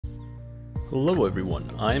Hello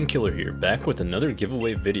everyone, I am Killer here, back with another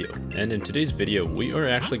giveaway video, and in today's video we are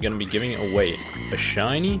actually going to be giving away a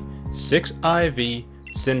shiny 6IV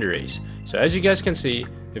Cinderace. So as you guys can see,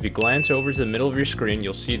 if you glance over to the middle of your screen,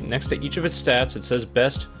 you'll see next to each of its stats it says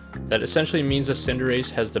best. That essentially means a Cinderace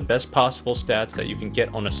has the best possible stats that you can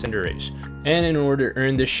get on a Cinderace. And in order to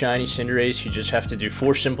earn this shiny Cinderace, you just have to do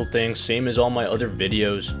 4 simple things, same as all my other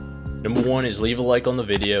videos. Number 1 is leave a like on the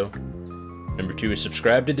video. Number 2 is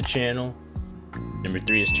subscribe to the channel. Number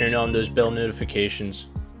 3 is turn on those bell notifications.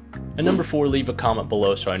 And number 4, leave a comment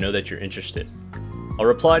below so I know that you're interested. I'll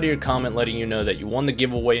reply to your comment letting you know that you won the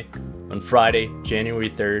giveaway on Friday, January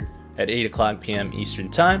 3rd at 8 p.m.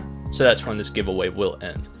 Eastern Time. So that's when this giveaway will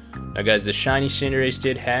end. Now guys, the shiny Cinderace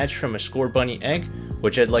did hatch from a Score Bunny egg,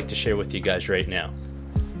 which I'd like to share with you guys right now.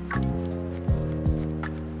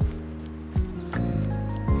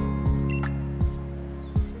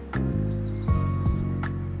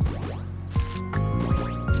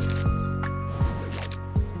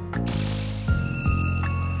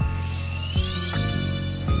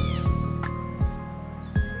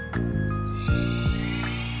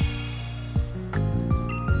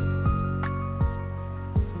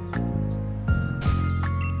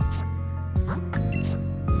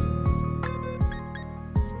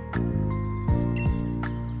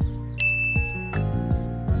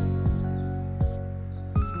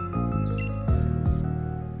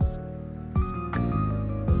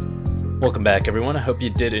 Welcome back everyone, I hope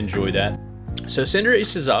you did enjoy that. So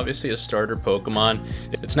Cinderace is obviously a starter Pokemon.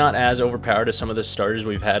 It's not as overpowered as some of the starters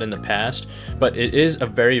we've had in the past, but it is a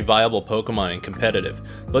very viable Pokemon and competitive.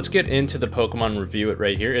 Let's get into the Pokemon, review it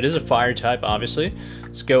right here. It is a fire type, obviously.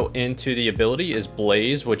 Let's go into the ability is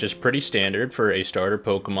Blaze, which is pretty standard for a starter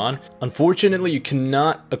Pokemon. Unfortunately, you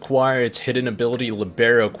cannot acquire its hidden ability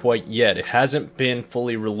Libero quite yet. It hasn't been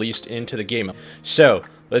fully released into the game. So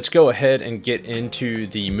let's go ahead and get into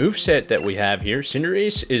the moveset that we have here.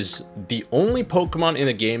 Cinderace is the only Pokemon in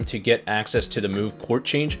the game to get access to the move Court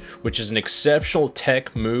Change, which is an exceptional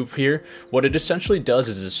tech move here. What it essentially does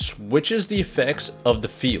is it switches the effects of the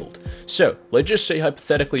field. So let's just say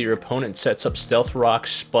hypothetically your opponent sets up Stealth Rock,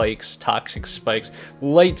 Spikes, Toxic Spikes,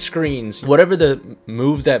 Light Screens, whatever the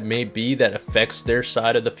move that may be that affects their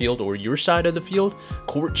side of the field or your side of the field,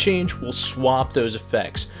 Court Change will swap those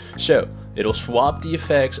effects. So it'll swap the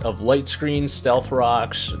effects of Light Screens, Stealth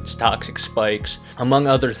Rocks, Toxic Spikes, among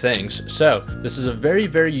other things. So this is a very,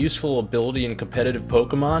 very useful ability in competitive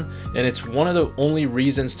Pokemon, and it's one of the only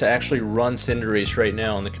reasons to actually run Cinderace right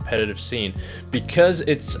now on the competitive scene. Because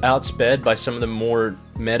it's outsped by some of the more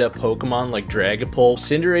meta Pokemon like Dragapult,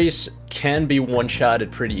 Cinderace can be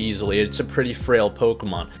one-shotted pretty easily. It's a pretty frail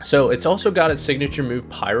Pokemon. So it's also got its signature move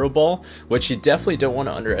Pyro Ball, which you definitely don't want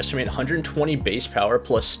to underestimate. 120 base power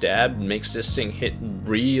plus stab makes this thing hit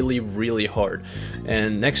really, really hard.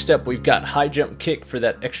 And next up, we've got High Jump Kick for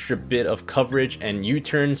that extra bit of coverage, and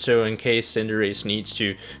U-Turn, so in case Cinderace needs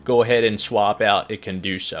to go ahead and swap out, it can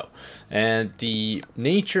do so. And the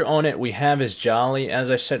nature on it we have is Jolly.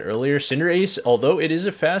 As I said earlier, Cinderace, although it is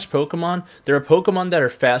a fast Pokemon, there are Pokemon that are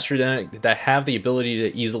faster than it that have the ability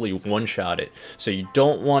to easily one-shot it. So you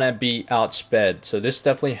don't want to be outsped. So this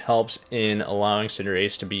definitely helps in allowing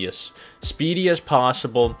Cinderace to be as speedy as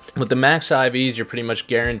possible. With the max IVs, you're pretty much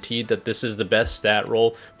guaranteed that this is the best stat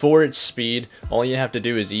roll for its speed. All you have to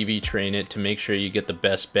do is EV train it to make sure you get the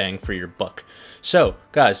best bang for your buck. So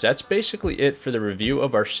guys, that's basically it for the review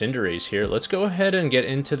of our Cinderace here. Let's go ahead and get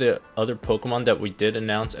into the other Pokemon that we did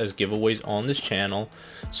announce as giveaways on this channel.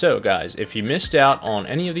 So guys, if you missed out on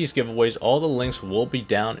any of these giveaways, all the links will be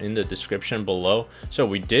down in the description below. So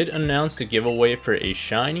we did announce the giveaway for a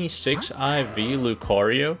shiny 6IV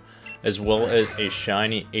Lucario, as well as a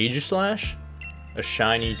shiny Aegislash, a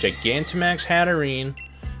shiny Gigantamax Hatterene,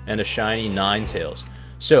 and a shiny Ninetales.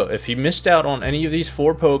 So if you missed out on any of these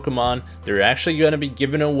 4 Pokemon, they're actually going to be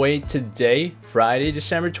given away today, Friday,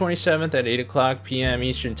 December 27th at 8 p.m.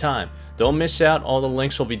 Eastern Time. Don't miss out, all the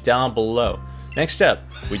links will be down below. Next up,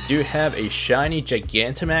 we do have a shiny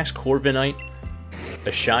Gigantamax Corviknight,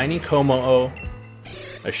 a shiny Kommo-o,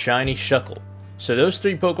 a shiny Shuckle. So those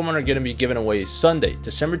 3 Pokemon are going to be given away Sunday,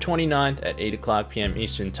 December 29th at 8 p.m.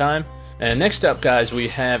 Eastern Time. And next up guys, we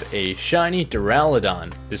have a shiny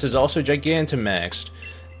Duraludon. This is also Gigantamaxed.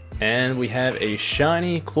 And we have a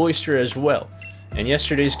shiny Cloyster as well. And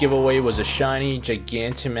yesterday's giveaway was a shiny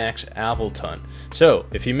Gigantamax Appletun. So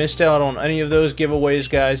if you missed out on any of those giveaways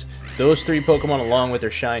guys, those 3 Pokemon along with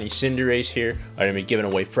their shiny Cinderace here are going to be given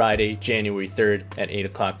away Friday, January 3rd at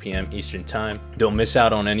 8 p.m. Eastern Time. Don't miss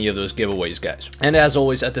out on any of those giveaways guys. And as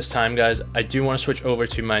always at this time guys, I do want to switch over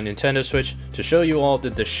to my Nintendo Switch to show you all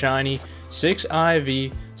that the shiny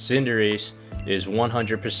 6IV Cinderace is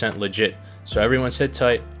 100% legit. So everyone sit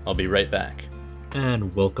tight, I'll be right back.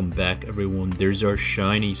 And welcome back, everyone. There's our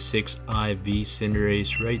shiny 6IV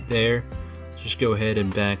Cinderace right there. Just go ahead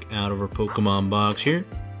and back out of our Pokemon box here.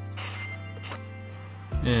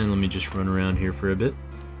 And let me just run around here for a bit.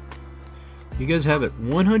 You guys have it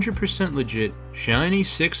 100% legit, shiny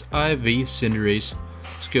 6IV Cinderace.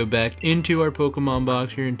 Let's go back into our Pokemon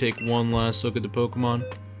box here and take one last look at the Pokemon.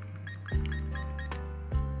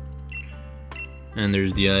 And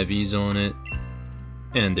there's the IVs on it.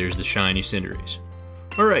 And there's the shiny Cinderace.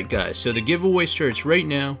 Alright guys, so the giveaway starts right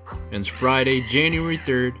now, and it's Friday, January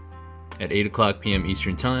 3rd at 8 o'clock p.m.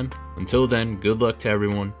 Eastern Time. Until then, good luck to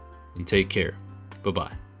everyone, and take care.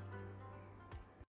 Bye-bye.